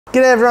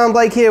G'day everyone,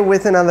 Blake here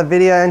with another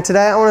video, and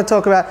today I want to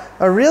talk about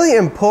a really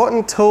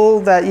important tool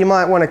that you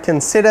might want to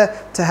consider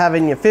to have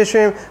in your fish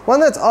room, one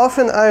that's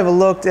often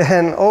overlooked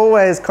and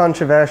always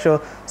controversial.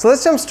 So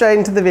let's jump straight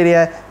into the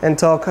video and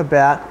talk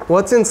about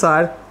what's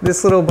inside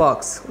this little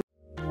box.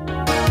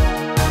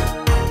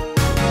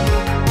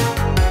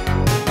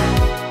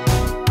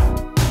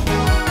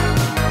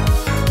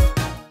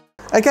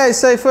 Okay,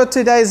 so for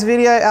today's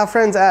video, our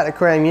friends at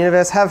Aquarium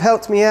Universe have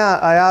helped me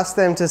out. I asked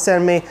them to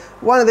send me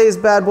one of these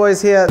bad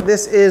boys here.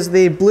 This is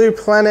the Blue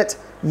Planet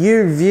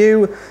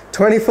U-View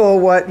 24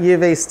 watt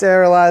UV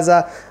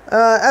sterilizer.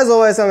 As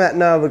always, I'm at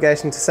no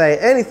obligation to say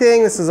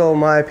anything. This is all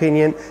my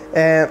opinion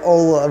and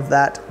all of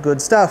that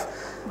good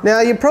stuff. Now,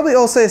 you probably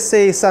also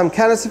see some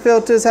canister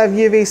filters have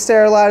UV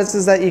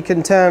sterilizers that you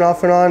can turn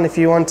off and on if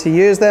you want to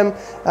use them.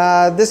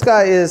 This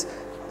guy is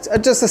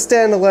just a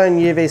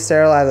standalone UV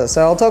sterilizer.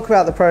 So I'll talk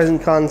about the pros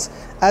and cons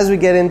as we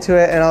get into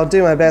it, and I'll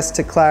do my best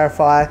to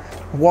clarify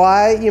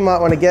why you might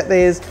want to get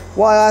these,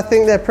 why I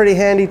think they're pretty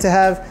handy to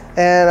have,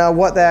 and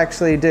what they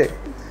actually do.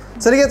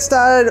 So to get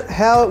started,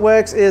 how it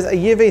works is a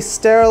UV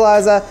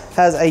sterilizer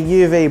has a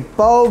UV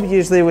bulb,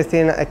 usually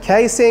within a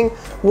casing.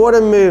 Water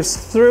moves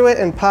through it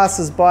and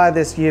passes by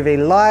this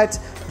UV light,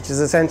 which is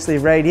essentially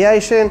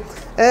radiation,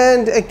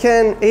 and it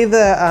can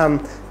either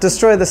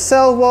destroy the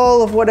cell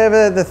wall of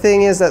whatever the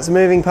thing is that's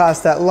moving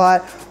past that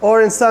light,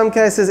 or in some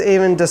cases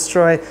even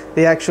destroy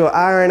the actual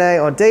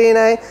RNA or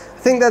DNA. I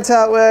think that's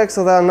how it works,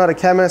 although I'm not a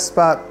chemist,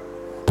 but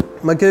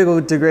my Google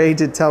degree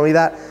did tell me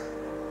that.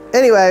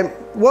 Anyway,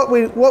 what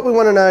we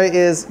want to know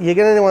is you're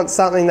going to want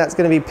something that's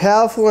going to be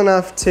powerful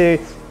enough to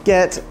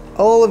get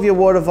all of your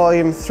water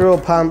volume through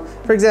a pump.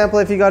 For example,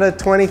 if you got a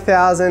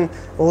 20,000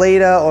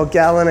 litre or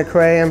gallon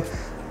aquarium,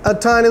 a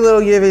tiny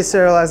little UV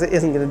sterilizer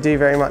isn't going to do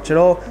very much at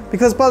all,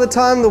 because by the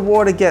time the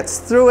water gets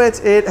through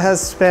it, it has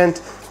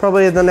spent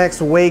probably the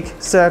next week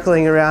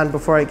circling around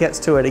before it gets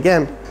to it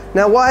again.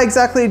 Now, why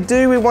exactly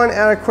do we want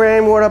our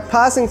aquarium water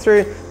passing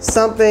through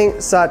something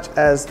such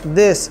as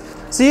this?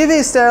 So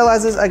UV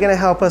sterilizers are going to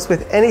help us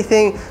with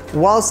anything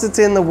whilst it's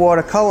in the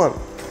water column.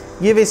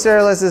 UV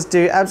sterilizers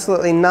do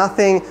absolutely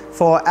nothing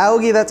for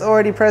algae that's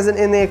already present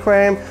in the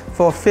aquarium,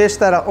 for fish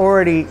that are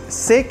already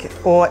sick,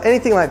 or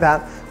anything like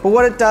that. But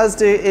what it does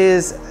do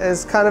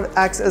is kind of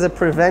acts as a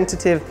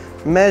preventative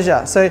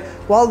measure. So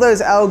while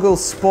those algal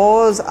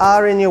spores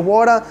are in your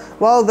water,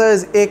 while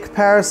those ick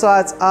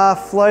parasites are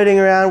floating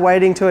around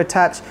waiting to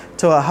attach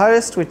to a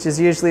host, which is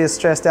usually a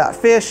stressed out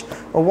fish,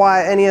 or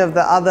why any of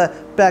the other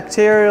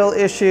bacterial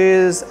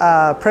issues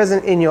are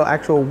present in your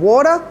actual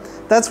water,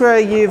 that's where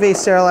a UV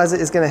sterilizer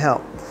is going to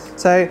help.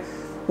 So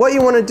what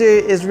you want to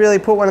do is really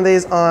put one of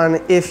these on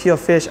if your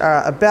fish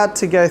are about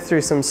to go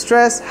through some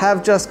stress,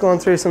 have just gone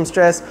through some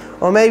stress,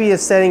 or maybe you're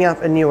setting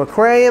up a new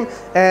aquarium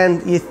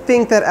and you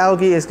think that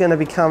algae is going to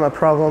become a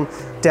problem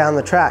down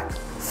the track.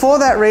 For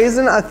that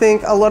reason, I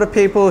think a lot of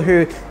people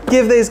who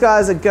give these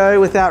guys a go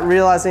without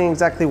realizing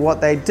exactly what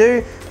they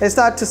do, they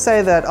start to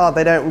say that, oh,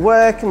 they don't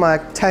work, my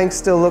tank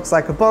still looks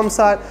like a bomb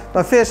site,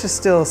 my fish are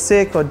still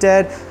sick or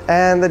dead,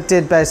 and that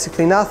did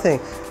basically nothing.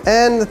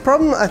 And the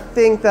problem I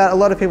think that a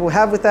lot of people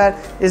have with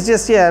that is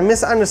just, a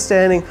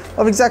misunderstanding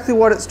of exactly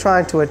what it's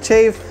trying to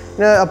achieve. You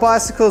know, a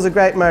bicycle is a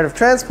great mode of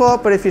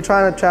transport, but if you're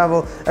trying to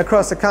travel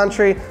across the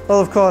country, well,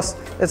 of course,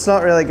 it's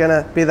not really going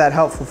to be that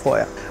helpful for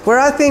you. Where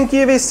I think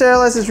UV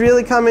sterilizers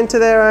really come into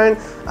their own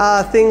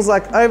are things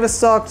like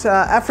overstocked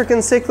African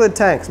cichlid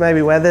tanks,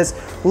 maybe where there's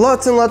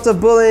lots and lots of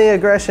bullying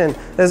aggression.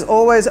 There's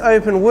always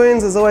open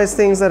wounds, there's always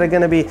things that are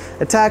going to be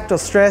attacked or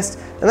stressed,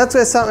 and that's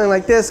where something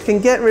like this can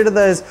get rid of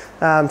those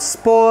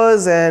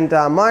spores and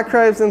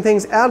microbes and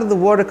things out of the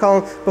water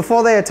column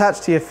before they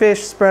attach to your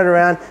fish, spread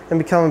around, and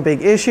become a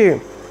big issue.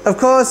 Of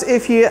course,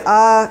 if you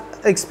are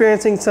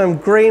experiencing some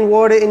green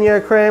water in your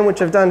aquarium, which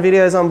I've done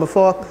videos on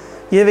before,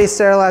 UV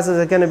sterilizers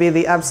are going to be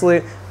the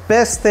absolute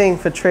best thing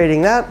for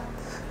treating that.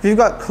 If you've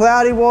got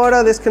cloudy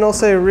water, this can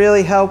also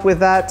really help with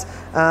that,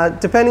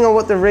 depending on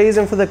what the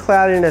reason for the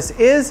cloudiness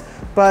is.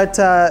 But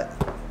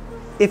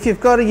if you've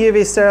got a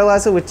UV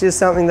sterilizer, which is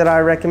something that I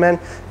recommend,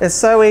 it's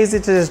so easy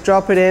to just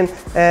drop it in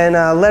and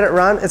let it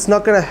run. It's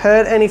not going to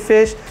hurt any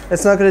fish.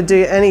 It's not going to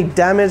do any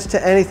damage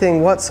to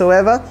anything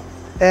whatsoever.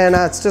 And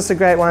it's just a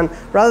great one,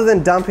 rather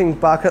than dumping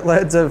bucket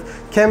loads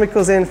of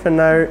chemicals in for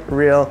no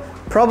real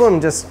problem,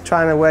 just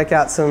trying to work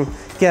out some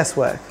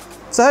guesswork.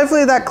 So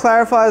hopefully that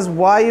clarifies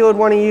why you would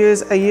want to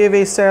use a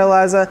UV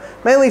sterilizer,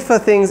 mainly for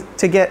things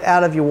to get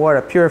out of your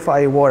water, purify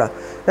your water.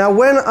 Now,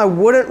 when I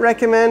wouldn't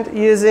recommend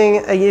using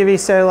a UV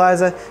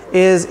sterilizer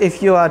is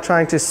if you are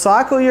trying to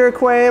cycle your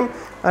aquarium.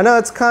 I know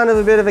it's kind of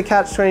a bit of a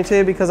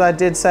catch-22 because I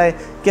did say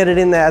get it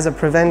in there as a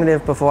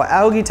preventative before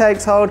algae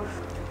takes hold.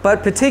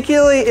 But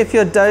particularly if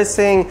you're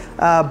dosing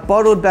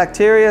bottled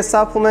bacteria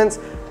supplements,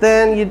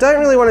 then you don't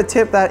really want to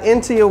tip that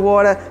into your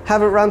water,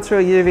 have it run through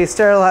a UV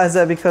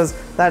sterilizer, because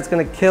that's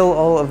going to kill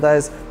all of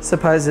those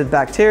supposed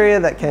bacteria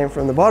that came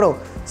from the bottle.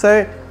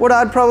 So what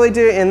I'd probably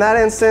do in that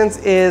instance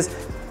is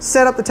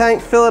set up the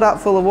tank, fill it up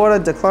full of water,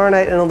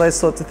 dechlorinate and all those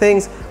sorts of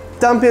things,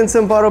 dump in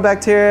some bottle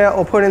bacteria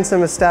or put in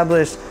some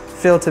established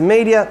filter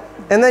media,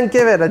 and then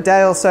give it a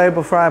day or so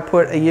before I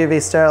put a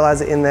UV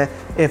sterilizer in there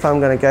if I'm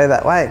going to go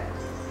that way.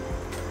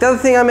 The other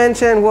thing I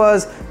mentioned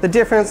was the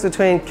difference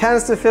between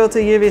canister filter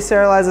UV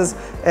sterilizers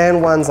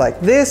and ones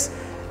like this.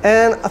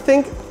 And I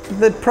think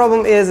the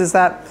problem is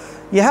that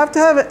you have to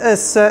have a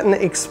certain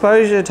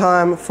exposure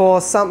time for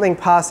something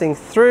passing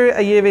through a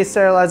UV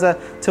sterilizer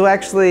to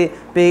actually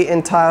be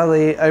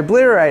entirely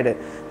obliterated.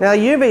 Now,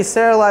 UV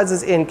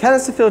sterilizers in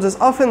canister filters,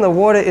 often the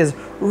water is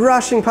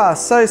rushing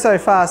past so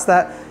fast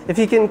that if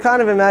you can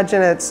kind of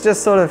imagine, it's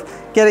just sort of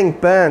getting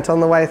burnt on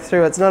the way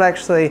through. It's not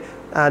actually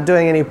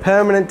doing any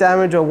permanent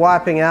damage or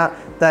wiping out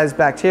those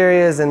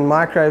bacteria and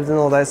microbes and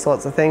all those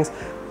sorts of things.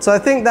 So I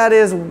think that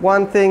is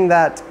one thing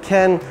that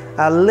can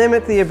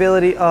limit the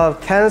ability of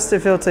canister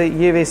filter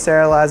UV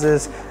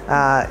sterilizers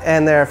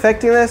and their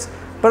effectiveness,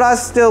 but I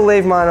still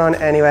leave mine on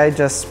anyway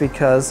just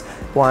because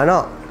why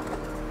not?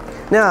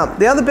 Now,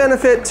 the other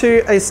benefit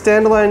to a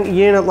standalone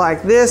unit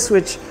like this,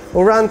 which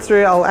we'll run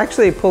through, I'll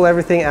actually pull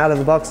everything out of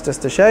the box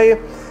just to show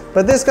you,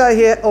 but this guy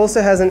here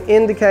also has an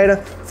indicator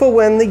for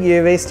when the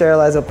UV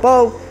sterilizer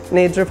bulb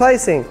needs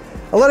replacing.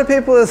 A lot of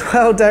people as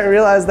well don't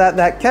realize that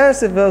that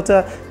canister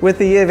filter with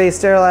the UV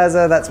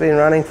sterilizer that's been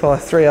running for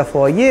 3 or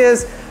 4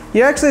 years,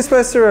 you're actually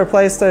supposed to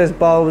replace those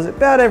bulbs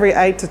about every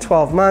 8 to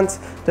 12 months,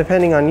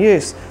 depending on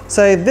use.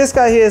 So this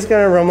guy here is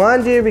going to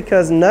remind you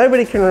because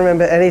nobody can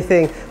remember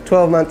anything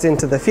 12 months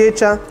into the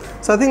future.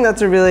 So I think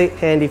that's a really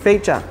handy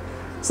feature.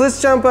 So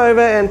let's jump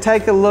over and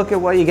take a look at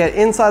what you get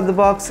inside the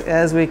box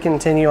as we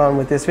continue on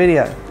with this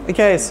video.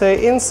 Okay, so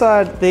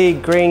inside the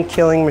green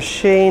killing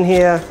machine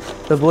here,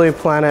 the Blue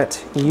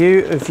Planet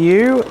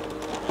U-View,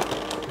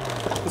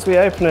 as we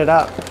open it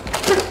up,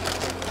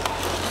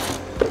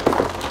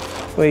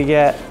 we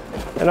get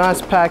a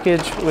nice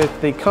package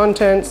with the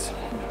contents.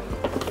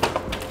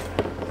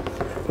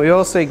 We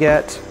also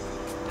get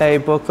a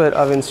booklet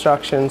of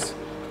instructions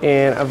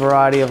in a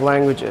variety of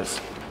languages.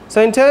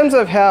 So in terms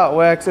of how it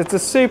works, it's a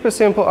super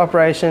simple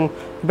operation.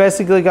 You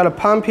basically got a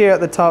pump here at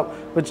the top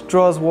which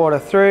draws water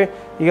through.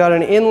 You got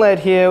an inlet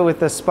here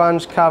with a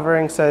sponge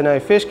covering so no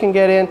fish can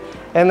get in.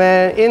 And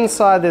then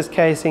inside this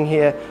casing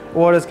here,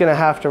 water's gonna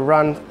have to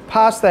run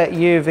past that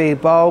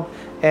UV bulb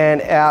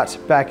and out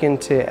back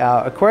into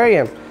our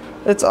aquarium.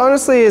 It's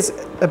honestly is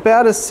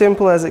about as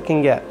simple as it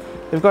can get.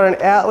 We've got an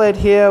outlet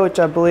here which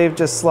I believe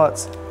just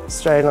slots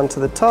straight onto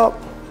the top,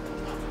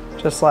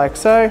 just like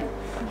so.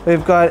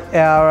 We've got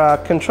our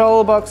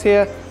controller box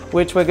here,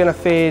 which we're going to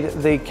feed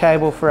the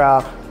cable for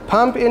our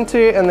pump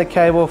into and the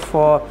cable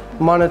for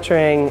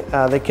monitoring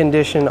the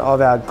condition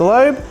of our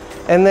globe.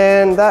 And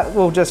then that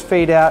will just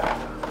feed out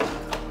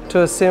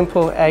to a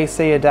simple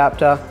AC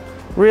adapter.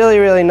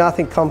 Really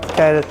nothing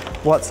complicated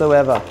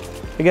whatsoever.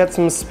 We get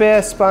some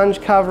spare sponge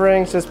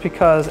coverings just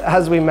because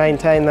as we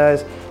maintain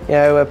those, you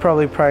know, we're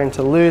probably prone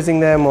to losing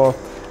them or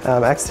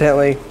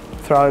accidentally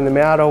throwing them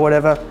out or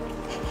whatever.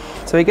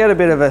 So we get a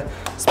bit of a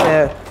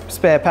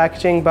spare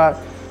packaging,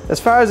 but as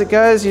far as it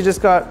goes, you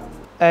just got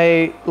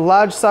a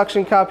large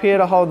suction cup here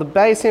to hold the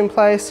base in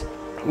place.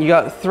 You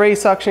got 3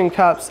 suction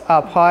cups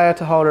up higher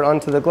to hold it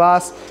onto the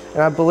glass,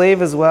 and I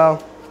believe as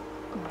well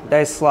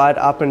they slide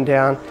up and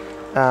down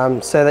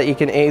so that you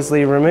can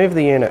easily remove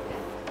the unit.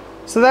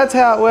 So that's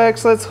how it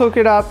works. Let's hook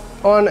it up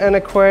on an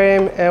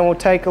aquarium and we'll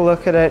take a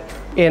look at it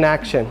in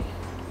action.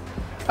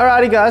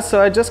 Alrighty guys,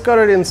 so I just got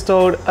it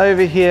installed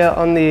over here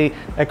on the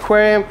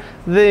aquarium.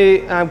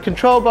 The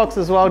control box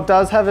as well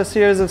does have a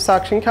series of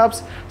suction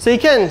cups, so you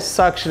can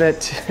suction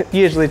it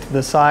usually to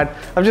the side.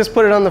 I've just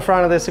put it on the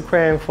front of this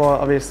aquarium for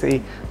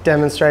obviously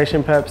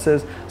demonstration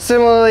purposes.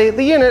 Similarly,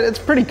 the unit, it's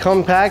pretty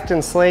compact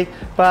and sleek,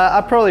 but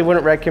I probably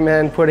wouldn't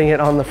recommend putting it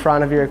on the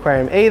front of your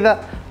aquarium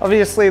either.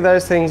 Obviously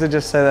those things are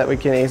just so that we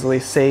can easily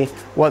see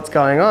what's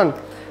going on.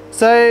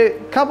 So a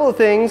couple of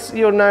things,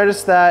 you'll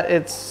notice that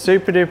it's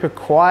super duper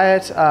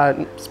quiet.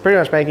 It's pretty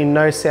much making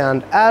no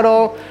sound at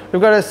all.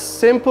 We've got a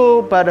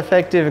simple but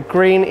effective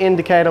green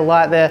indicator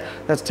light there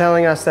that's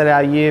telling us that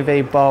our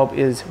UV bulb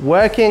is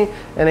working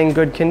and in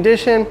good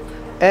condition.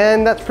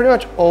 And that's pretty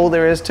much all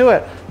there is to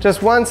it.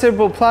 Just one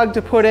simple plug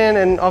to put in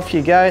and off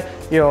you go,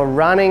 you're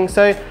running.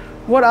 So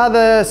what are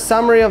the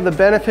summary of the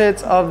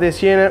benefits of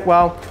this unit?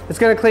 Well, it's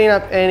going to clean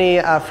up any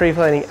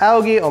free-floating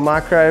algae or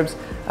microbes.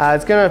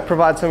 It's going to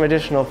provide some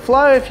additional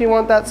flow if you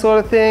want that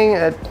sort of thing.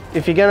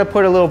 If you're going to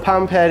put a little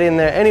pump head in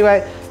there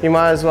anyway, you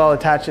might as well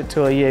attach it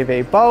to a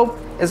UV bulb.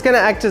 It's going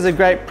to act as a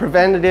great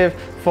preventative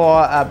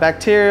for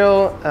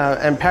bacterial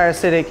and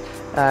parasitic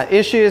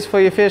issues for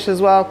your fish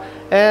as well.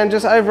 And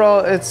just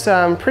overall, it's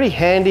pretty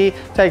handy.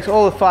 Takes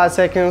all of 5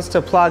 seconds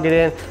to plug it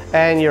in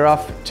and you're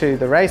off to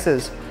the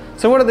races.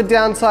 So what are the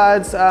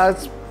downsides?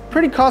 It's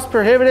pretty cost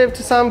prohibitive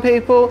to some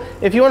people.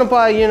 If you want to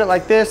buy a unit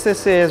like this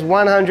is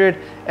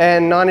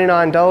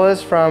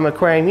 $199 from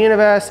Aquarium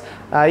Universe.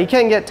 You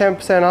can get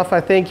 10% off,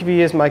 I think, if you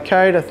use my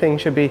code. I think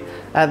should be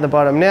at the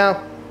bottom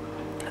now.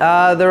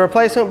 The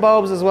replacement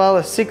bulbs as well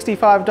are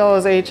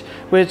 $65 each,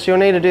 which you'll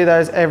need to do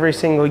those every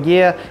single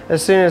year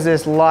as soon as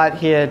this light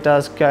here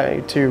does go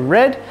to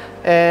red.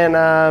 And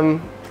a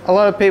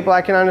lot of people,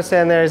 I can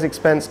understand there is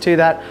expense to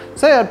that,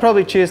 so I'd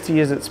probably choose to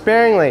use it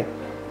sparingly.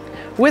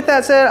 with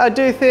that said, I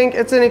do think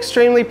it's an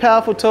extremely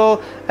powerful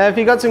tool. If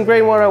you've got some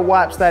green water, it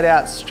wipes that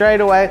out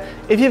straight away.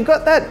 If you've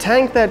got that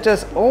tank that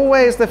just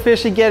always the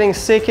fish are getting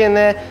sick in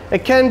there,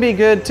 it can be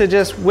good to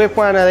just whip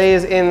one of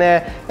these in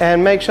there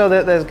and make sure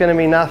that there's going to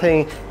be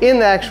nothing in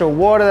the actual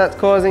water that's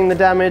causing the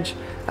damage.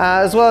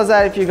 As well as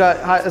that, if you've got,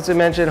 as we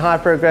mentioned,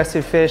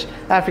 hyper-aggressive fish,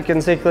 African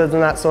cichlids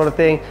and that sort of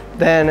thing,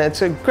 then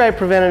it's a great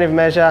preventative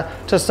measure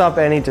to stop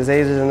any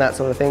diseases and that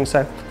sort of thing.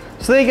 So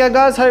there you go,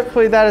 guys.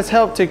 Hopefully that has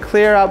helped to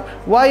clear up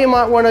why you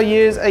might want to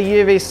use a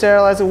UV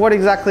sterilizer, what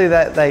exactly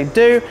that they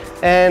do,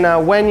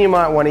 and when you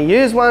might want to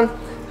use one.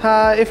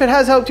 If it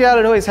has helped you out,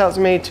 it always helps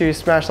me to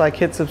smash like,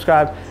 hit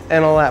subscribe,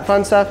 and all that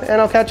fun stuff.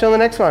 And I'll catch you on the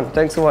next one.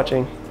 Thanks for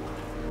watching.